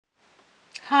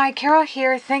Hi, Carol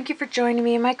here. Thank you for joining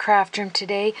me in my craft room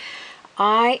today.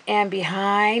 I am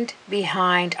behind.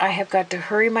 I have got to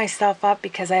hurry myself up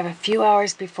because I have a few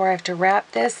hours before I have to wrap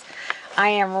this. I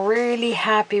am really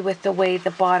happy with the way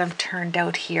the bottom turned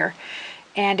out here.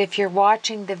 And if you're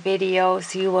watching the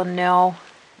videos, you will know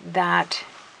that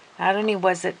not only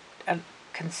was it a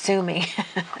consuming,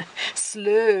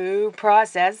 slow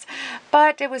process,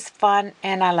 but it was fun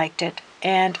and I liked it.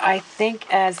 And I think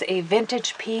as a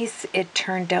vintage piece, it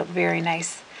turned out very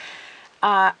nice.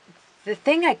 The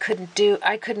thing I couldn't do,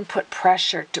 I couldn't put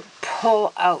pressure to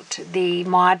pull out the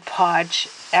Mod Podge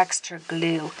extra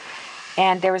glue.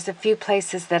 And there was a few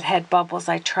places that had bubbles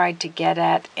I tried to get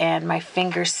at, and my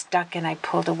fingers stuck and I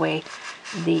pulled away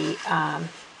the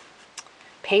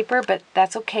paper, but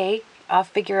that's okay. I'll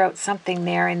figure out something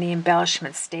there in the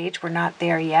embellishment stage. We're not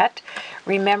there yet.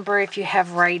 Remember, if you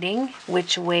have writing,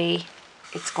 which way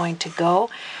it's going to go.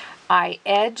 I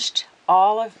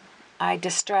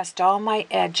distressed all my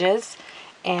edges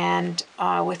and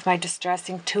with my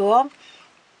distressing tool,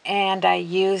 and I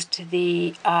used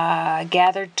the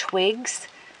gathered twigs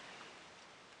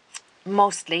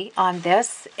mostly on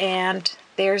this, and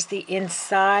there's the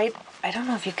inside. I don't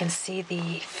know if you can see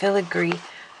the filigree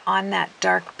on that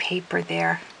dark paper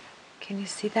there. Can you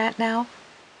see that now?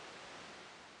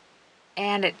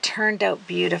 And it turned out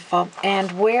beautiful.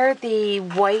 And where the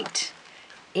white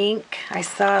ink, I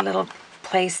saw a little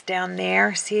place down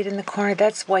there, see it in the corner,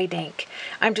 that's white ink.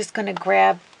 I'm just going to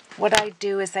grab, what I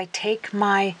do is I take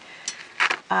my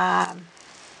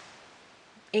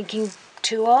inking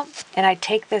tool and I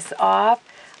take this off,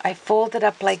 I fold it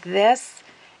up like this,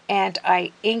 and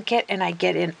I ink it, and I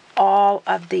get in all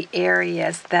of the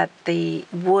areas that the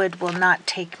wood will not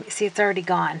take me. See, it's already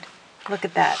gone. Look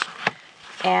at that.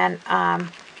 And I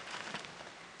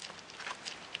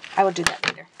will do that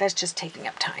later. That's just taking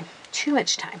up time. Too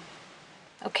much time.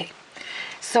 Okay.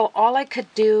 So all I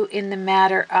could do in the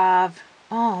matter of...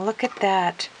 Oh, look at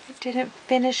that. I didn't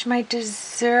finish my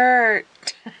dessert.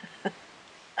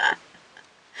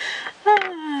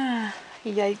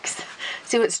 Yikes.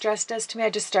 See what stress does to me?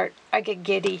 I get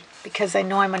giddy because I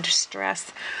know I'm under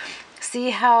stress. See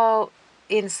how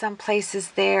in some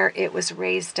places there it was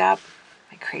raised up?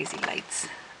 My crazy lights.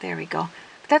 There we go.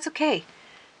 But that's okay,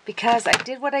 because I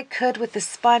did what I could with the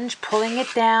sponge, pulling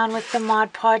it down with the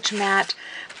Mod Podge mat.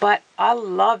 But I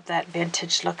love that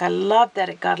vintage look. I love that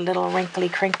it got a little wrinkly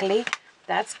crinkly.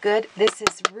 That's good. This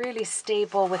is really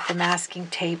stable with the masking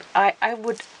tape. I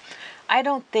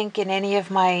don't think in any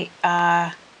of my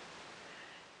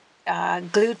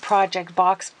glued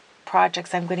box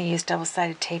projects I'm going to use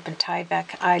double-sided tape and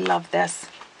Tyvek. I love this.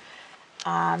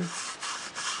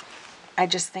 I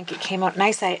just think it came out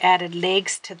nice. I added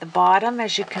legs to the bottom,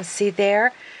 as you can see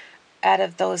there, out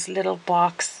of those little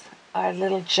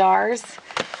little jars.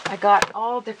 I got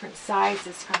all different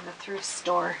sizes from the thrift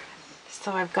store.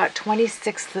 So I've got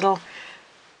 26 little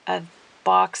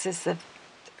boxes of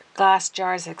glass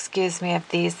jars, excuse me, of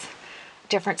these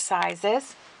different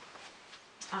sizes.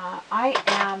 I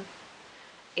am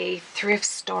a thrift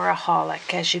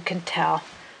store-aholic, as you can tell.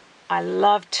 I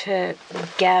love to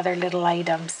gather little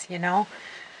items,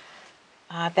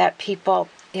 that people,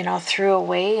 threw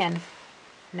away, and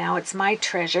now it's my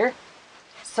treasure.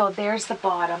 So there's the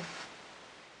bottom.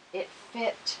 It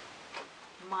fit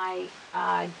my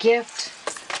gift,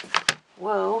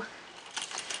 whoa,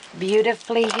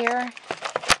 beautifully here.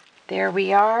 There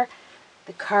we are.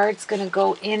 The card's going to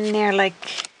go in there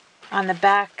like on the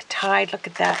back tied. Look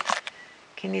at that.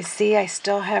 Can you see I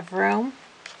still have room?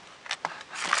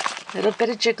 A little bit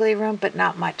of jiggly room, but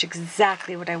not much.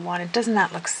 Exactly what I wanted. Doesn't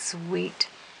that look sweet?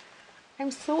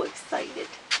 I'm so excited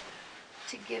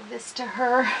to give this to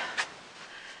her.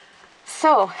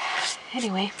 So,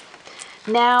 anyway,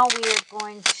 now we are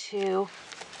going to...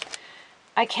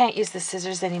 I can't use the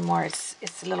scissors anymore.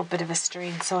 It's a little bit of a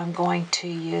strain, so I'm going to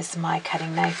use my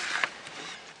cutting knife.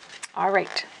 All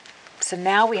right. So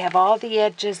now we have all the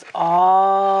edges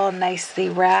all nicely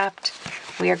wrapped.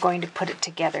 We are going to put it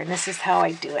together, and this is how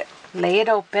I do it. Lay it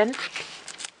open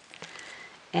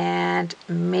and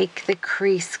make the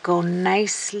crease go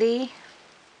nicely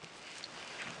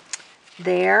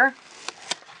there.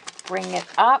 Bring it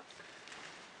up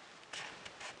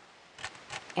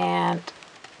and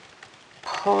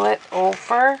pull it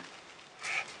over,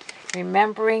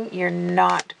 remembering you're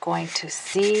not going to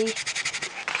see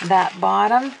that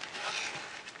bottom.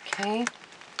 Okay,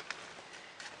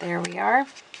 there we are.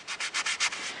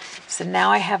 So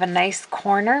now I have a nice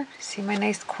corner. See my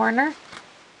nice corner?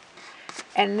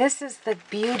 And this is the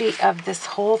beauty of this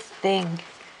whole thing,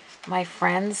 my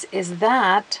friends, is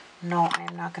that No, I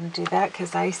am not going to do that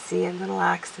because I see a little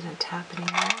accident happening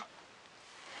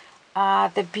there.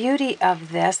 The beauty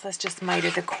of this, let's just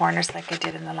miter the corners like I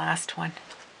did in the last one.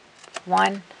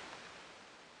 1,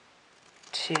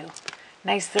 2.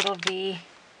 Nice little V.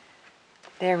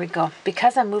 There we go.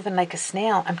 Because I'm moving like a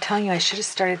snail, I'm telling you, I should have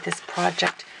started this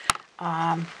project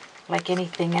like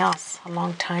anything else a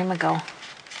long time ago.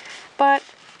 But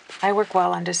I work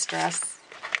well under stress.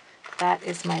 That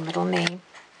is my middle name.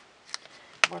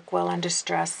 Work well under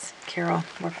stress. Carol,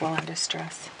 work well under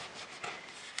stress.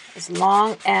 As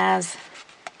long as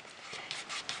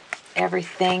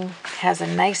everything has a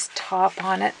nice top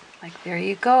on it, like there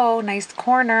you go, nice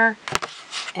corner,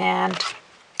 and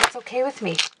it's okay with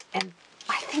me. And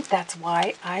I think that's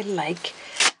why I like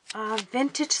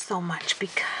vintage so much,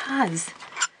 because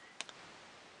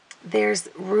there's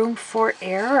room for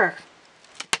error.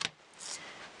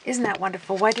 Isn't that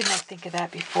wonderful? Why didn't I think of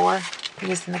that before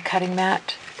using the cutting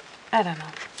mat? I don't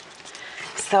know.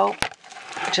 So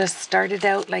just started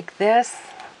out like this.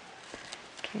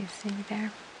 Can you see me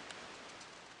there?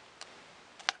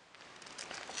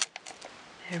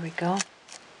 There we go.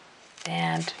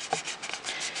 And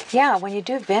yeah, when you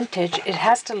do vintage, it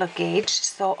has to look aged,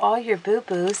 so all your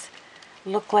boo-boos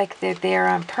look like they're there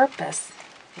on purpose.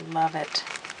 Love it.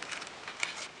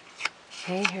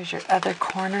 Okay, here's your other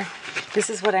corner. This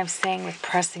is what I'm saying with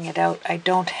pressing it out. I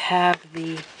don't have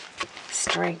the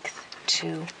strength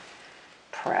to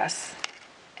press.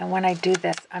 And when I do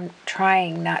this, I'm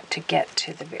trying not to get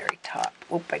to the very top.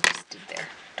 Oop, I just did there.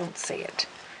 Don't say it.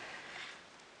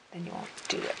 Then you won't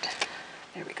do it.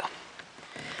 There we go.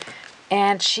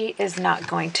 And she is not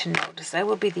going to notice. I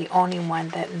will be the only one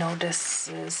that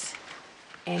notices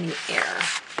any error.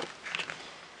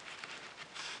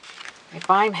 If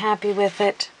I'm happy with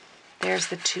it, there's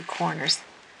the 2 corners.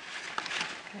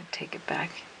 I'm going to take it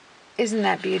back. Isn't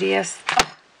that beauteous?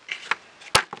 Oh.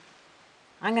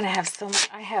 I'm going to have so much.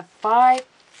 I have 5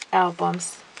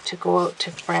 albums to go out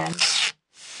to friends.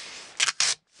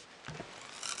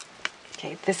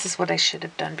 Okay, this is what I should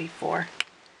have done before.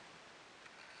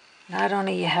 Not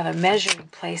only you have a measuring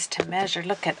place to measure,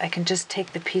 look at, I can just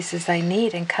take the pieces I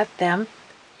need and cut them.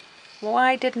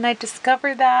 Why didn't I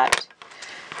discover that?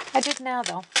 I did now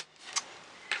though.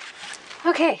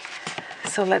 Okay,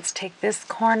 so let's take this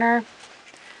corner.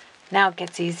 Now it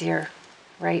gets easier,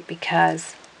 right?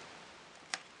 Because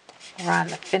we're on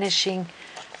the finishing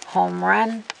home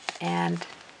run, and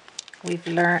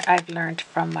I've learned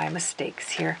from my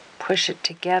mistakes here. Push it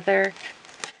together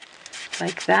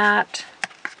like that.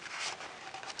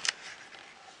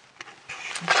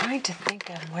 I'm trying to think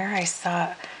of where I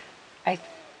saw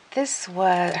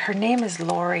her name is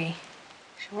Lori.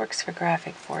 She works for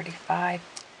Graphic 45.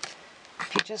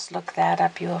 If you just look that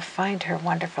up, you will find her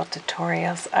wonderful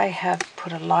tutorials. I have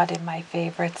put a lot in my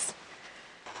favorites.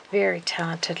 Very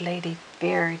talented lady,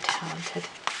 very talented.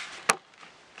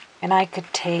 And I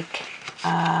could take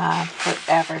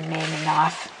forever naming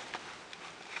off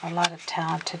a lot of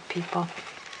talented people.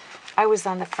 I was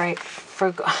on the Frugal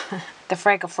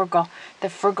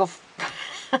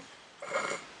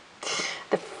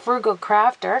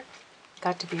Crafter.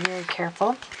 Got to be very careful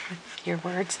with your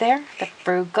words there. The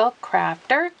Frugal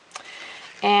Crafter.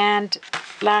 And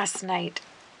last night,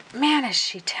 man, is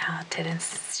she talented, and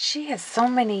she has so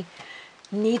many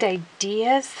neat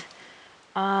ideas.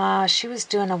 She was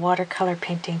doing a watercolor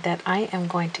painting that I am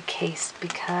going to case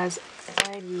because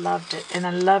I loved it, and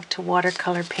I love to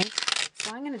watercolor paint.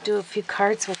 So I'm going to do a few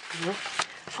cards with you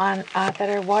on that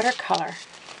are watercolor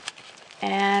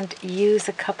and use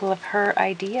a couple of her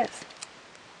ideas.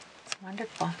 It's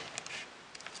wonderful.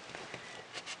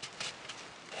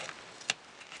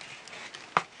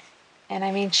 And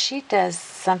I mean, she does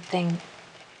something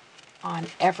on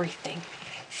everything.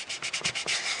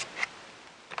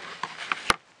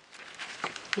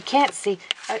 You can't see,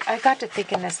 I got to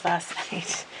thinking this last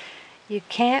night. You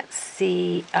can't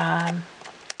see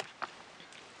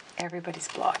everybody's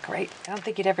blog, right? I don't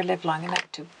think you'd ever live long enough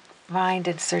to find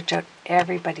and search out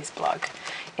everybody's blog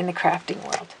in the crafting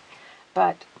world.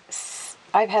 But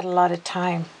I've had a lot of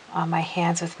time on my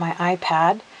hands with my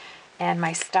iPad and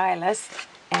my stylus,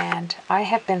 and I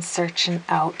have been searching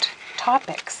out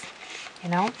topics, you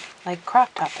know, like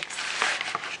craft topics.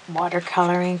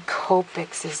 Watercoloring,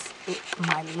 Copics is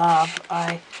my love.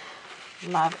 I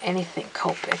love anything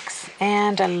Copics,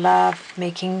 and I love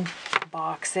making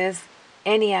boxes.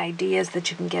 Any ideas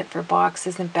that you can get for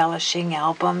boxes, embellishing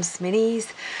albums,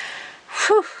 minis.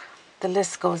 Whew, the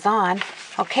list goes on.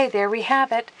 Okay, there we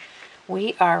have it.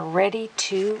 We are ready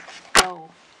to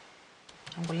go.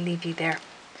 I will leave you there.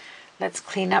 Let's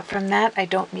clean up from that. I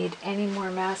don't need any more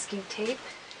masking tape.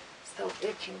 so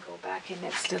it can go back in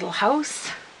its little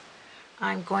house.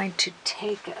 I'm going to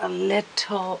take a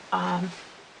little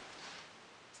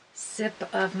sip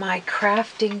of my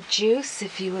crafting juice.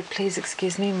 If you would please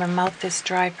excuse me, my mouth is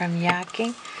dry from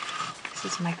yakking. This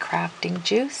is my crafting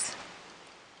juice.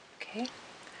 Okay.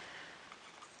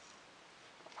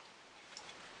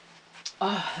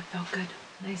 Oh, that felt good.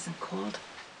 Nice and cold.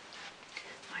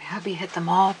 My hubby had them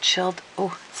all chilled.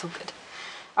 Oh, it's so good.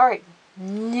 All right,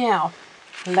 now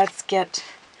let's get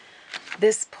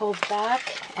this pulled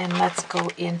back and let's go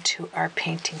into our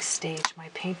painting stage. My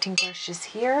painting brush is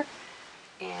here,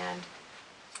 and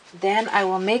then I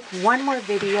will make one more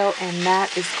video, and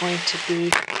that is going to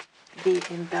be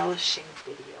the embellishing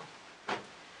video.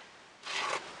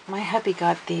 My hubby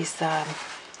got these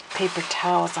paper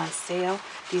towels on sale,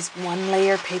 these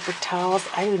one-layer paper towels.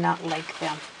 I do not like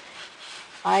them.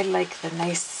 I like the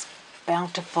nice,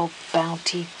 bountiful,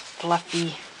 bounty,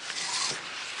 fluffy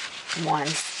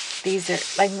ones. These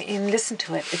are, I mean, listen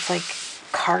to it. It's like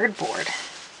cardboard.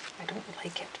 I don't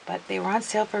like it, but they were on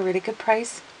sale for a really good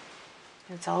price.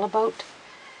 It's all about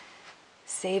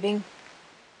saving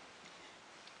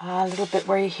a little bit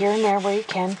where you here and there where you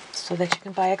can, so that you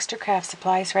can buy extra craft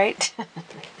supplies, right?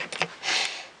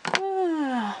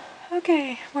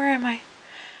 Okay, where am I?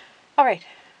 All right,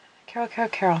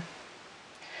 Carol.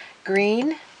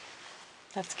 Green.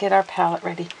 Let's get our palette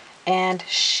ready and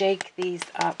shake these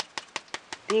up.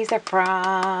 These are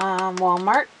from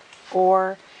Walmart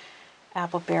or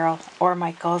Apple Barrel or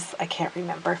Michael's. I can't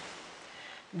remember.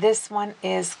 This one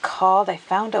is called, I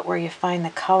found out where you find the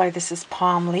color. This is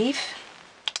Palm Leaf.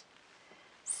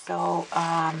 So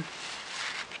I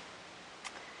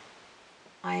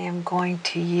am going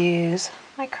to use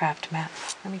my craft mat.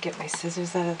 Let me get my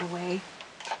scissors out of the way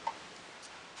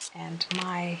and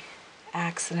my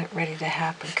accident ready to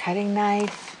happen cutting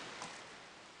knife.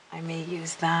 I may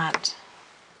use that.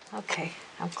 Okay,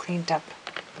 I'm cleaned up.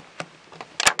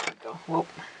 There we go. Whoop.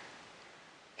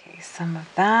 Okay, some of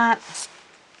that.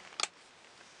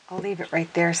 I'll leave it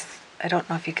right there. I don't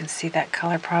know if you can see that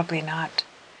color. Probably not.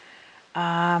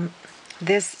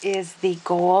 This is the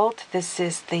gold. This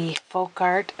is the Folk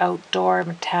Art Outdoor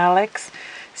Metallics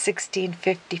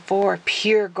 1654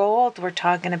 pure gold we're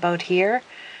talking about here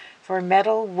for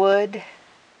metal, wood,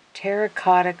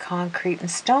 terracotta, concrete, and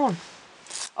stone.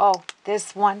 Oh,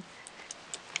 this one,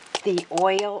 the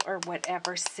oil or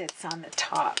whatever sits on the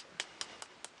top.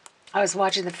 I was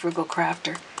watching the Frugal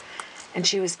Crafter, and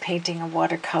she was painting a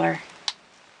watercolor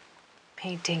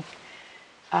painting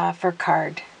for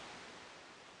card.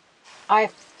 I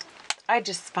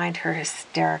just find her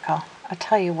hysterical. I'll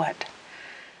tell you what.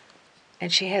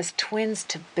 And she has twins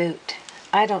to boot.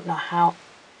 I don't know how.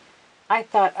 I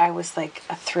thought I was like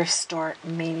a thrift store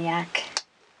maniac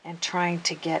and trying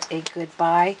to get a good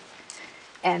buy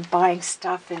and buying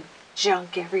stuff and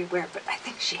junk everywhere, but I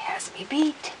think she has me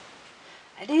beat.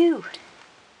 I do.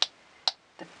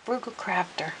 The Frugal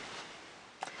Crafter.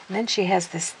 And then she has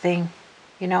this thing,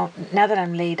 you know, now that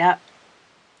I'm laid up,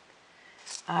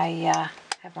 I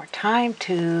have more time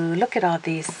to look at all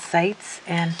these sites.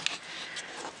 And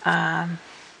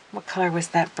what color was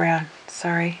that brown?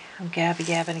 Sorry, I'm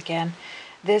gabbing again.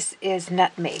 This is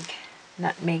nutmeg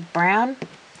brown.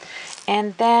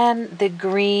 And then the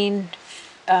green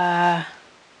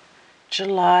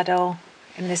gelato,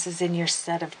 and this is in your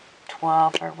set of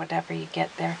 12 or whatever you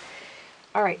get there.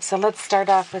 All right, so let's start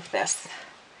off with this.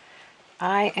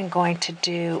 I am going to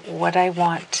do what I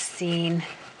want seen,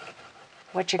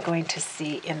 what you're going to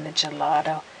see in the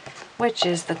gelato, which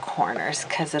is the corners,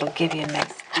 because it'll give you a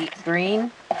nice deep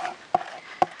green.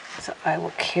 So I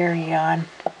will carry on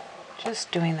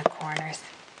just doing the corners.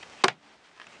 The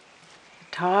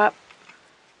top,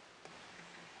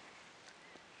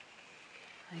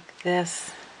 like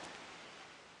this.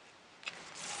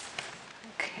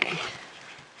 Okay.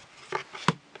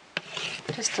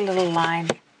 Just a little line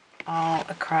all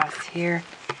across here.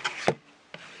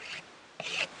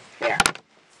 There.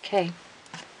 Okay.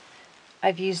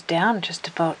 I've used down just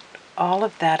about all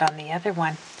of that on the other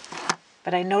one,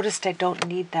 but I noticed I don't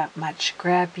need that much.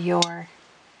 Grab your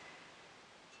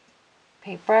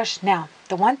paintbrush. Now,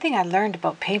 the one thing I learned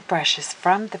about paintbrushes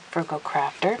from the Frugal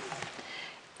Crafter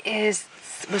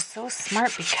was so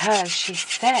smart, because she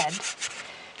said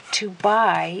to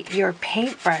buy your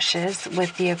paintbrushes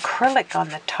with the acrylic on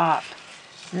the top,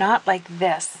 not like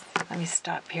this. Let me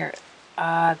stop here.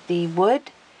 The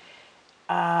wood,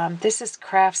 this is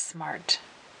Craft Smart,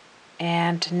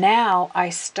 and now I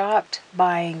stopped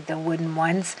buying the wooden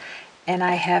ones and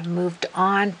I have moved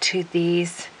on to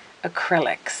these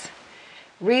acrylics.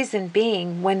 Reason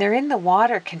being, when they're in the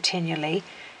water continually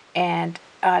and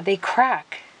they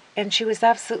crack, and she was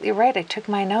absolutely right. I took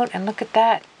my note, and look at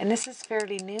that. And this is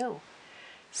fairly new.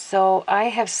 So I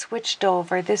have switched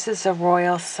over. This is a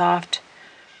Royal Soft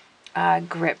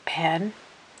grip pen,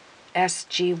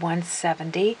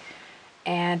 SG170,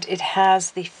 and it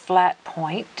has the flat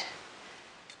point.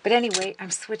 But anyway,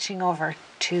 I'm switching over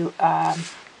to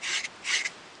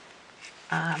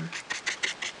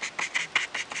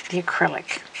the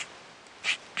acrylic.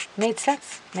 Made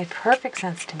sense. Made perfect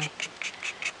sense to me.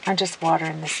 I'm just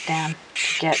watering this down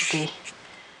to get the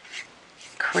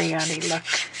crayony look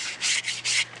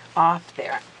off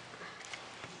there.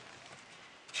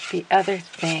 The other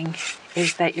thing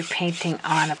is that you're painting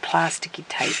on a plasticky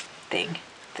type thing.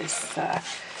 This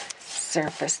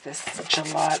surface, this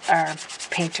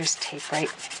painter's tape,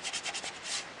 right?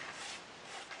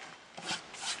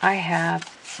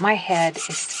 My head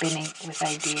is spinning with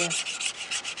ideas.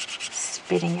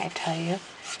 Spinning, I tell you.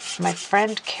 My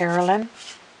friend Carolyn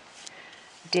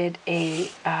did an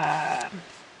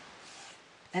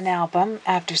album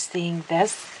after seeing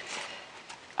this.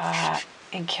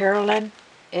 And Carolyn,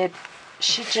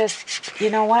 she just, you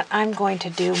know what, I'm going to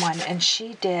do one. And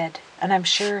she did. And I'm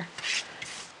sure,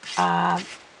 others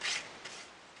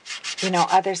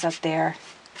out there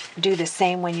do the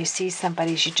same. When you see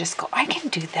somebody, you just go, I can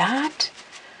do that.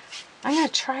 I'm going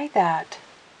to try that.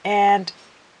 And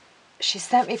she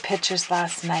sent me pictures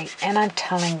last night, and I'm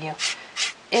telling you,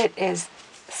 it is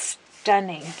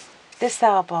stunning. This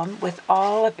album, with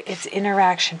all of its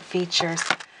interaction features,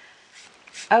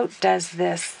 outdoes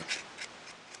this.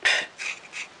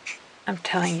 I'm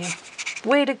telling you.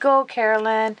 Way to go,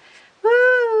 Carolyn.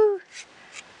 Woo!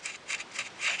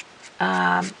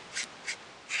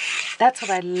 That's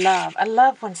what I love. I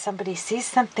love when somebody sees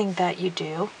something that you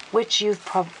do, which you've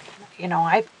probably,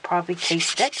 I've probably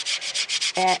cased it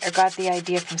or got the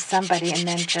idea from somebody and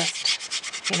then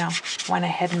just, went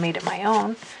ahead and made it my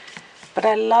own. But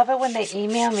I love it when they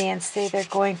email me and say they're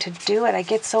going to do it. I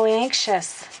get so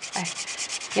anxious.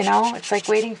 It's like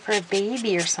waiting for a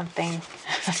baby or something.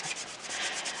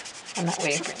 I'm not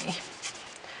waiting for me.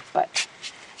 But,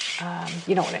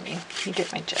 you know what I mean. You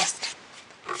get my gist.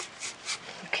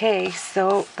 Okay,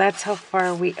 so that's how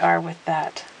far we are with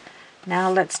that. Now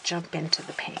let's jump into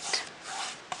the paint.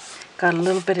 Got a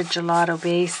little bit of gelato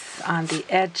base on the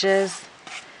edges.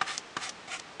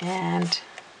 And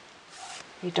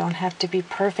you don't have to be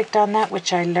perfect on that,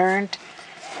 which I learned.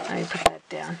 Let me put that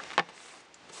down.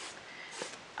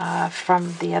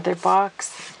 From the other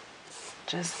box.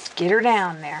 Just get her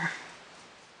down there.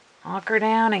 Knock her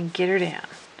down and get her down.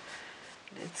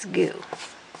 Let's go.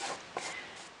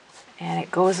 And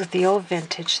it goes with the old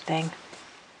vintage thing.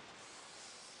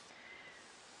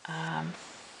 There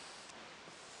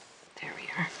we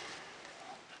are.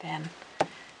 Then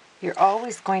you're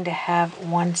always going to have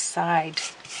one side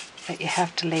that you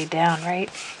have to lay down, right?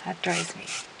 That drives me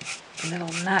a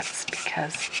little nuts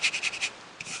because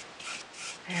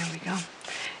there we go.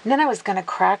 And then I was going to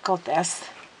crackle this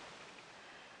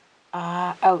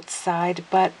outside,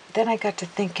 but then I got to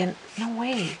thinking, no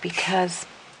way, because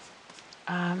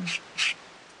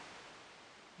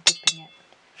dipping it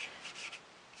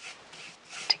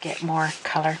to get more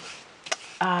color.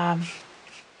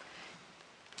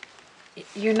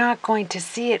 You're not going to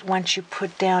see it once you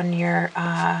put down your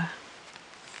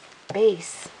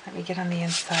base. Let me get on the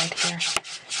inside here.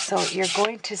 So you're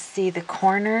going to see the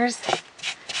corners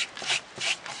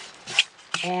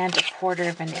and 1/4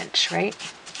 of an inch, right?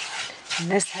 And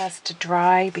this has to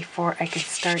dry before I can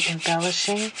start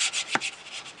embellishing.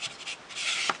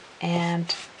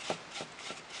 And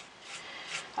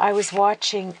I was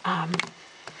watching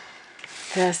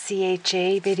the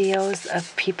CHA videos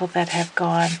of people that have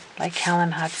gone, like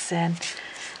Helen Hudson.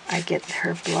 I get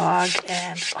her blog,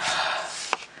 and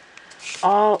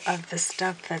all of the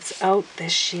stuff that's out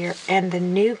this year. And the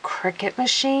new Cricut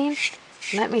machine,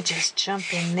 let me just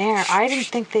jump in there. I didn't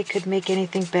think they could make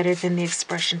anything better than the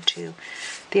Expression 2,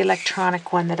 the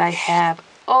electronic one that I have.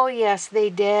 Oh yes, they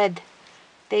did.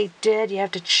 They did. You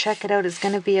have to check it out. It's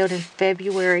going to be out in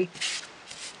February.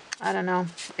 I don't know.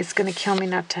 It's going to kill me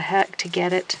not to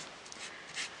get it.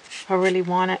 I really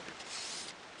want it.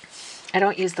 I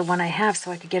don't use the one I have,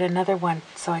 so I could get another one.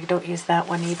 So I don't use that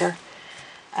one either.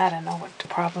 I don't know what the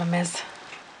problem is.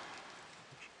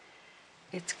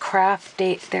 It's craft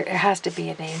date. There has to be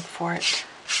a name for it.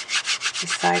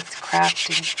 Besides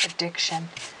crafting addiction.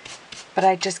 But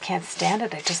I just can't stand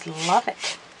it. I just love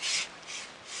it.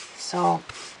 So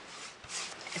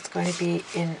it's going to be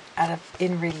in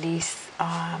release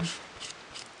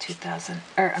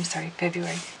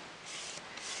February,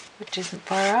 which isn't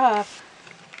far off.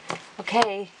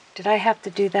 Okay, did I have to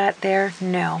do that there?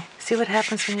 No. See what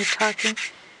happens when you're talking?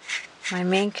 My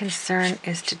main concern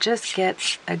is to just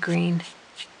get a green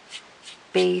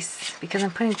base because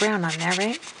I'm putting brown on there,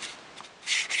 right?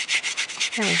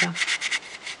 There we go.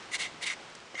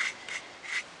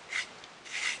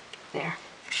 There.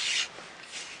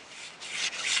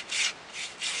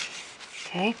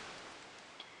 Okay.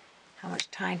 How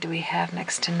much time do we have?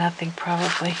 Next to nothing,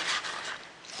 probably.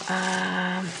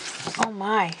 Oh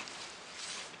my.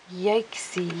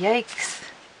 Yikesy, yikes.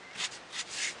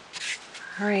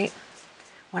 All right.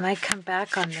 When I come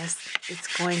back on this, it's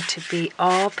going to be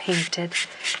all painted,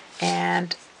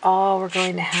 and all we're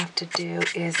going to have to do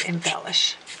is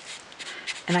embellish.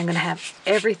 And I'm going to have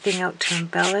everything out to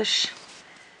embellish,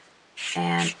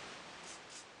 and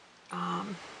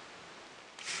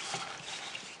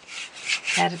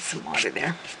added some water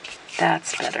there.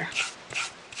 That's better.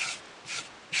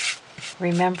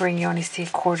 Remembering you only see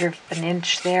 1/4 of an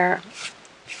inch there,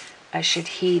 I should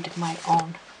heed my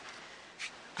own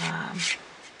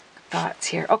thoughts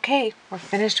here. Okay, we're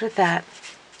finished with that.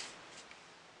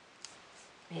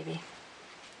 Maybe.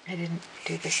 I didn't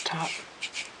do this top.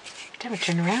 Every time I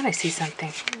turn around, I see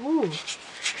something. Ooh. I'm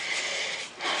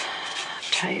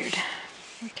tired.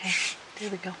 Okay, there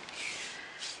we go.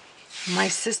 My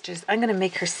sister's, I'm going to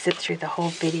make her sit through the whole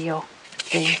video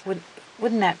thing.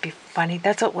 Wouldn't that be funny?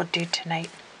 That's what we'll do tonight.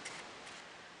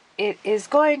 It is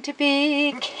going to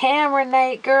be camera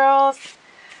night, girls.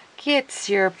 Get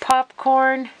your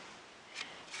popcorn,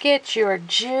 get your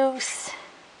juice,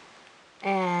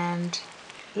 and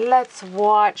let's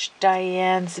watch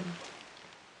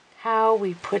how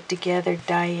we put together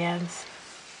Diane's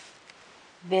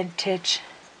vintage.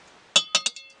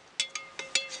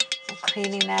 I'm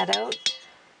cleaning that out.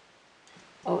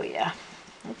 Oh yeah.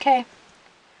 Okay.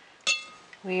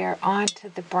 We are on to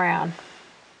the brown.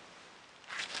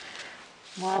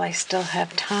 While I still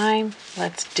have time,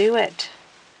 let's do it.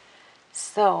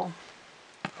 So,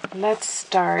 let's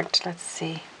start. Let's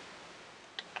see.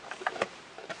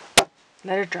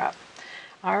 Let her drop.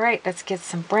 All right, let's get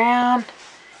some brown.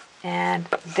 And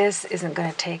this isn't going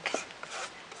to take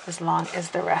as long as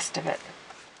the rest of it,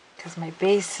 because my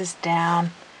base is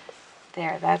down.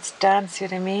 There, that's done. See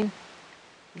what I mean?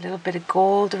 A little bit of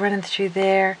gold running through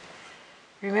there.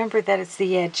 Remember that it's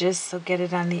the edges, so get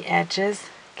it on the edges.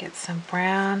 Get some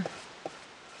brown.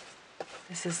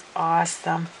 This is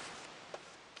awesome.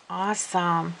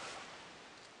 Awesome.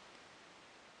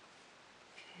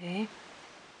 Okay.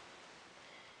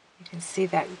 You can see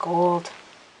that gold.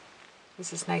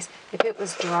 This is nice. If it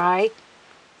was dry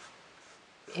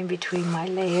in between my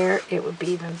layer, it would be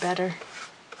even better.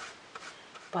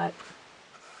 But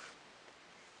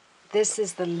this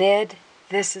is the lid.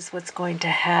 This is what's going to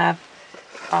have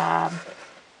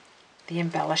the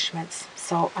embellishments.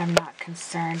 So I'm not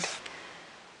concerned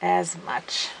as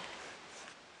much.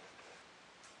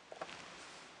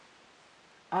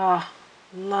 Ah,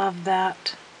 love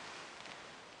that.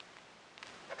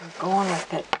 I'm going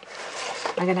with it.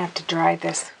 I'm gonna have to dry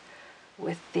this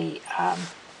with the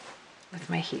with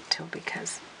my heat tool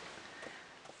because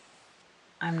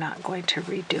I'm not going to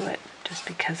redo it just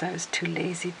because I was too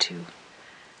lazy to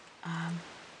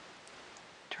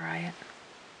dry it.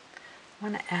 I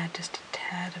want to add just a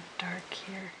tad of dark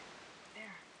here.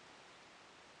 There.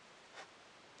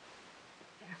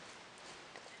 There.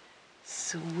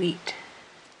 Sweet.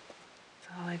 That's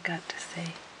all I got to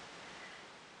say.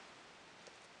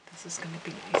 This is going to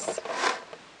be nice.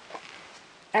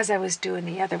 As I was doing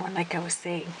the other one, like I was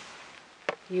saying,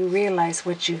 you realize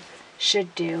what you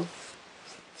should do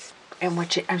and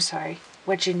what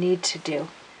you need to do,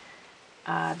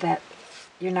 that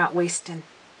you're not wasting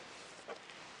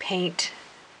paint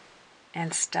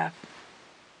and stuff,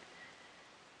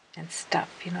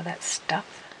 you know, that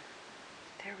stuff.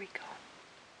 There we go.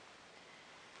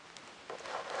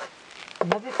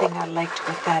 Another thing I liked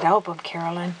with that album,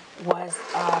 Carolyn, was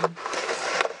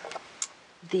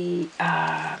the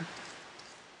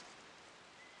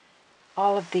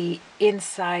all of the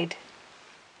inside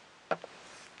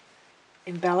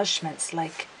embellishments,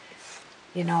 like,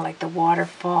 you know, like the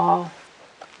waterfall,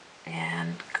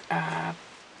 and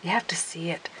you have to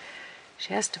see it.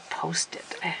 She has to post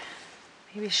it.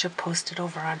 Maybe she'll post it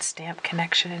over on Stamp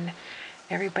Connection and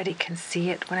everybody can see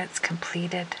it when it's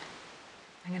completed.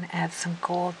 I'm going to add some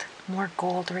gold, more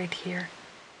gold right here,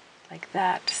 like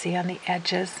that. See on the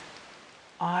edges?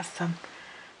 Awesome.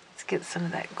 Let's get some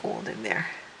of that gold in there.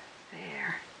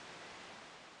 There.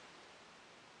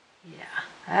 Yeah,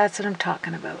 that's what I'm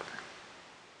talking about.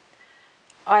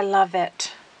 I love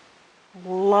it.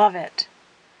 Love it.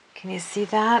 Can you see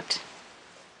that?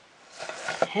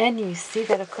 Can you see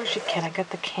that? Of course you can. I got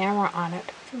the camera on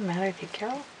it. Doesn't matter with you,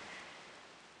 Carol.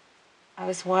 I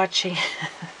was watching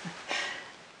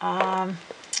oh,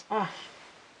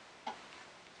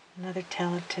 another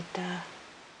talented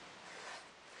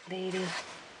lady,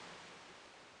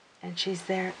 and she's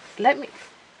there.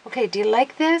 Okay, do you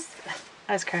like this?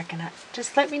 I was cracking up.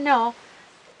 Just let me know.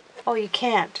 Oh, you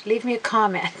can't. Leave me a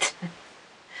comment.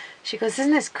 She goes,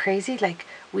 isn't this crazy? Like,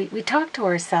 we talk to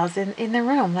ourselves in the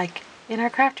room, like in our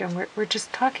craft room. We're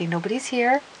just talking. Nobody's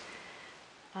here.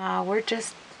 We're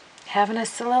just having a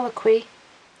soliloquy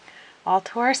all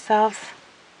to ourselves.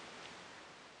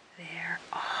 There.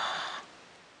 Oh,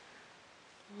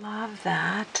 love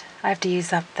that. I have to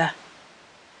use up the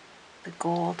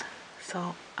gold,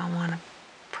 so I want to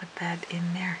put that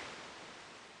in there.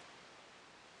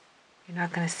 You're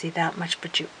not going to see that much,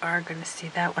 but you are going to see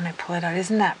that when I pull it out.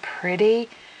 Isn't that pretty?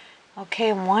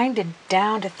 Okay, I'm winding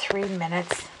down to 3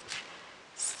 minutes.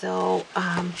 So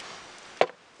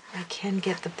I can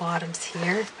get the bottoms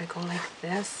here if I go like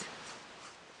this.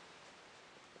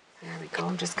 There we go.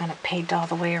 I'm just going to paint all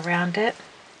the way around it.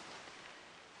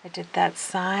 I did that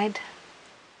side.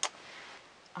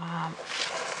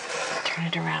 Turn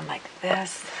it around like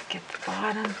this. Get the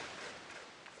bottom.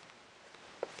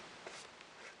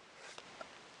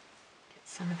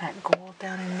 Some of that gold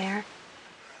down in there.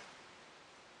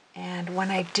 And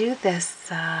when I do this,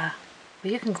 well,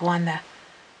 you can go on the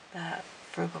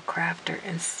Frugal Crafter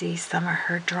and see some of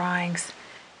her drawings.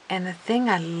 And the thing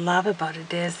I love about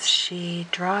it is she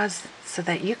draws so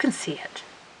that you can see it.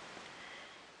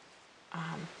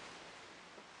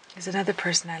 There's another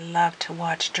person I love to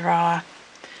watch draw.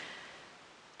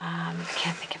 I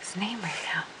can't think of his name right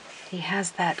now. He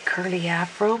has that curly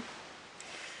afro.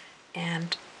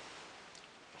 And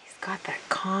got that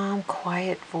calm,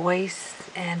 quiet voice,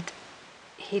 and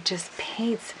he just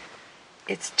paints.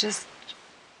 It's just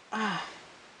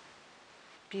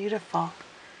beautiful.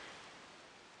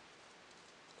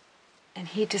 And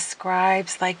he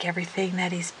describes like everything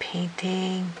that he's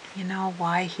painting, you know,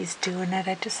 why he's doing it.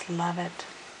 I just love it.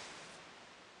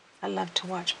 I love to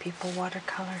watch people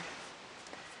watercolor.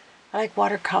 I like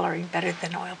watercoloring better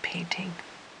than oil painting.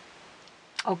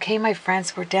 Okay, my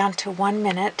friends, we're down to 1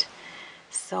 minute.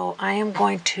 So I am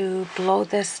going to blow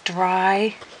this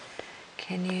dry.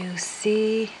 Can you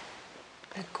see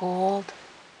the gold?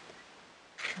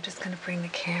 I'm just going to bring the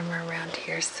camera around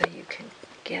here so you can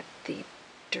get the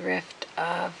drift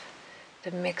of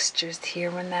the mixtures here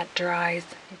when that dries.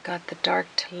 You've got the dark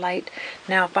to light.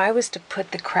 Now if I was to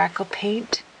put the crackle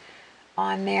paint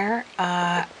on there,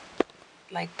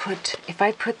 if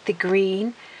I put the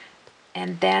green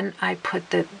and then I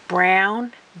put the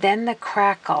brown, then the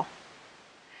crackle,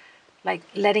 like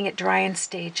letting it dry in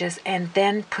stages, and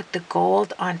then put the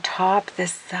gold on top,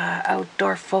 this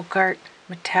Outdoor Folk Art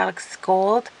Metallics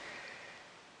Gold.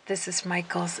 This is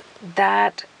Michael's.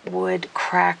 That would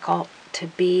crackle to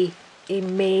be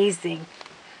amazing.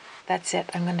 That's it.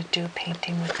 I'm going to do a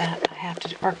painting with that. I have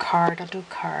to, or card. I'll do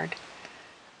a card.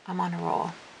 I'm on a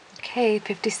roll. Okay,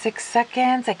 56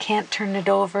 seconds. I can't turn it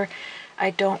over.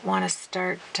 I don't want to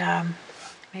start,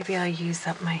 maybe I'll use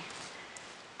up my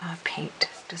paint.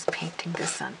 Just painting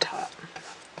this on top.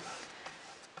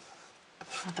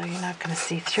 Although you're not going to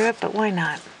see through it, but why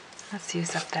not? Let's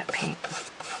use up that paint.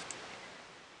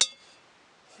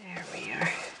 There we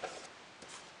are.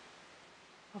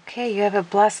 Okay, you have a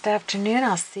blessed afternoon.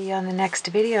 I'll see you on the next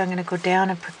video. I'm going to go down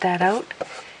and put that out.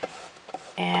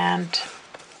 And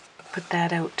put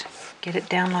that out. Get it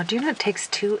downloaded. Do you know it takes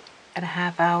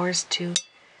 2.5 hours to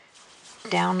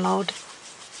download?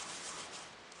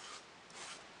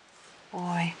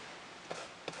 Boy.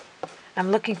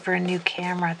 I'm looking for a new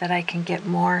camera that I can get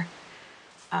more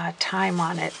time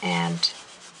on it, and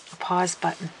a pause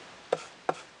button.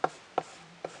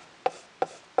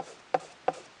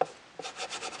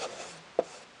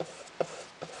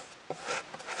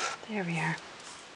 There we are.